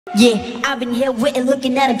Yeah, I've been here waiting,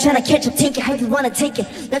 looking at him, trying to catch him, thinking how you wanna take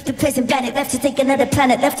it. Left the place and planet, left to take another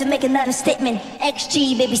planet, left to make another statement.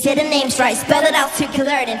 XG, baby, say the names right, spell it out so you can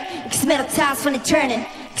learn it. You can smell the times when it's turning, you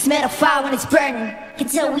can smell the fire when it's burning. Can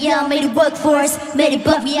tell we all made it work for us, made it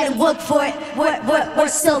but we had to work for it. Work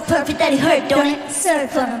so perfect that it hurt, don't it? Serve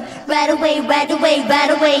for them. Right away,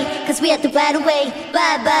 cause we had to ride away.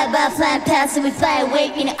 Bye, flying past and we fly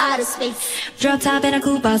away in the outer space. Drop top in a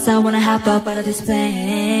coupe outside, wanna hop up out of this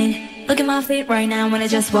plane. Look at my feet right now when I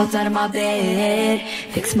just walked out of my bed.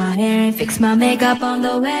 Fix my hair and fix my makeup on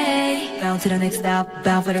the way. Bound to the next stop,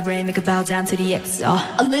 bound for the brain, make a bow down to the X.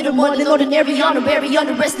 A little more than ordinary, honorary,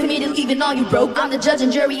 underestimated, leaving all you broke. I'm the judge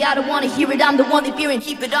and jury, I don't wanna hear it, I'm the one that fear and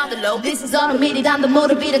keep it on the low. This is automated, I'm the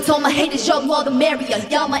motivator, told my haters, show more the merrier.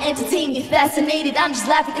 Y'all my entertainment, fascinated, I'm just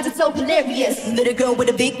laughing cause it's so hilarious. Little girl with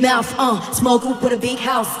a big mouth, small group with a big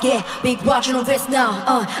house, yeah. Big watch on her wrist now,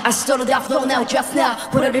 I started that flow now, just now.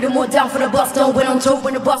 Put a little more down for the bus down, went on tour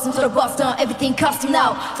when the bus into the bus down. Everything custom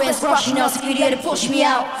now, friends rushing out, security had to push me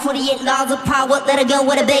out. 48 laws of power, let her go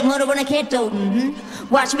with a big motor on a kid though.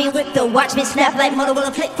 Watch me whip though, watch me snap like motor on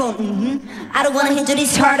a flip phone. I don't wanna hinder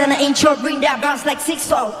this hard on an intro, bring that bounce like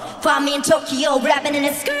 6'4". Find me in Tokyo, rapping in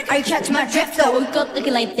a skirt, are you catch my drift though? Woke up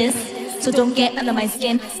looking like this, so don't get under my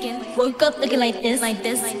skin. Woke up looking like this,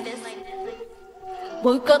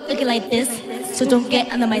 Woke up looking like this, so don't get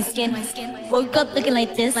under my skin. Woke up looking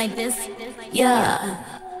like this, Yeah,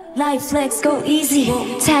 life flex, go easy.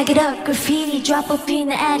 Tag it up, graffiti, drop a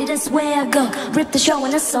pin, add it, that's where I go. Rip the show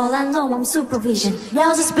and that's all I know, I'm supervision.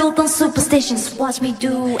 Now just built on superstitions, watch me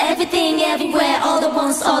do everything, everywhere, all at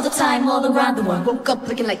once, all the time, all around the world. Woke up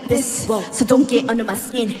looking like this, so don't get under my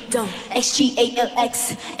skin.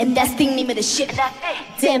 XGALX, and that's the name of the shit.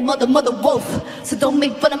 Damn mother wolf, so don't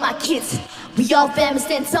make fun of my kids. We all family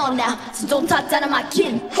stand tall now, so don't talk down on my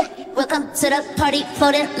kin. Welcome to the party,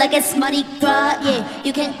 floating like it's Mardi Gras, yeah.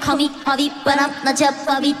 You can call me Harvey, but I'm not your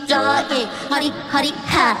Bobby Draw, yeah. Hardy,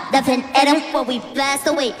 ha, laughing at him while we blast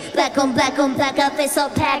away. Black on black, our face all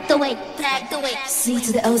packed away. C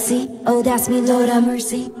to the OC, oh that's me, Lord have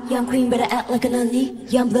mercy. Young queen, but I act like an ugly.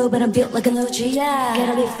 Young blow, but I'm built like an OG. Yeah.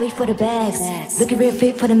 Gotta live free for the bags, looking real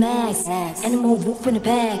fit for the max. Animal whoop in the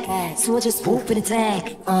bag, so I just whoop in the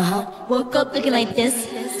tag. Woke up looking like this,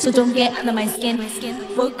 so don't get under my skin.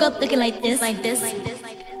 Woke up looking like this,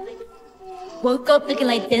 Woke up looking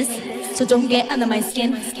like this, so don't get under my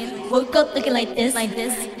skin. Woke up looking like this,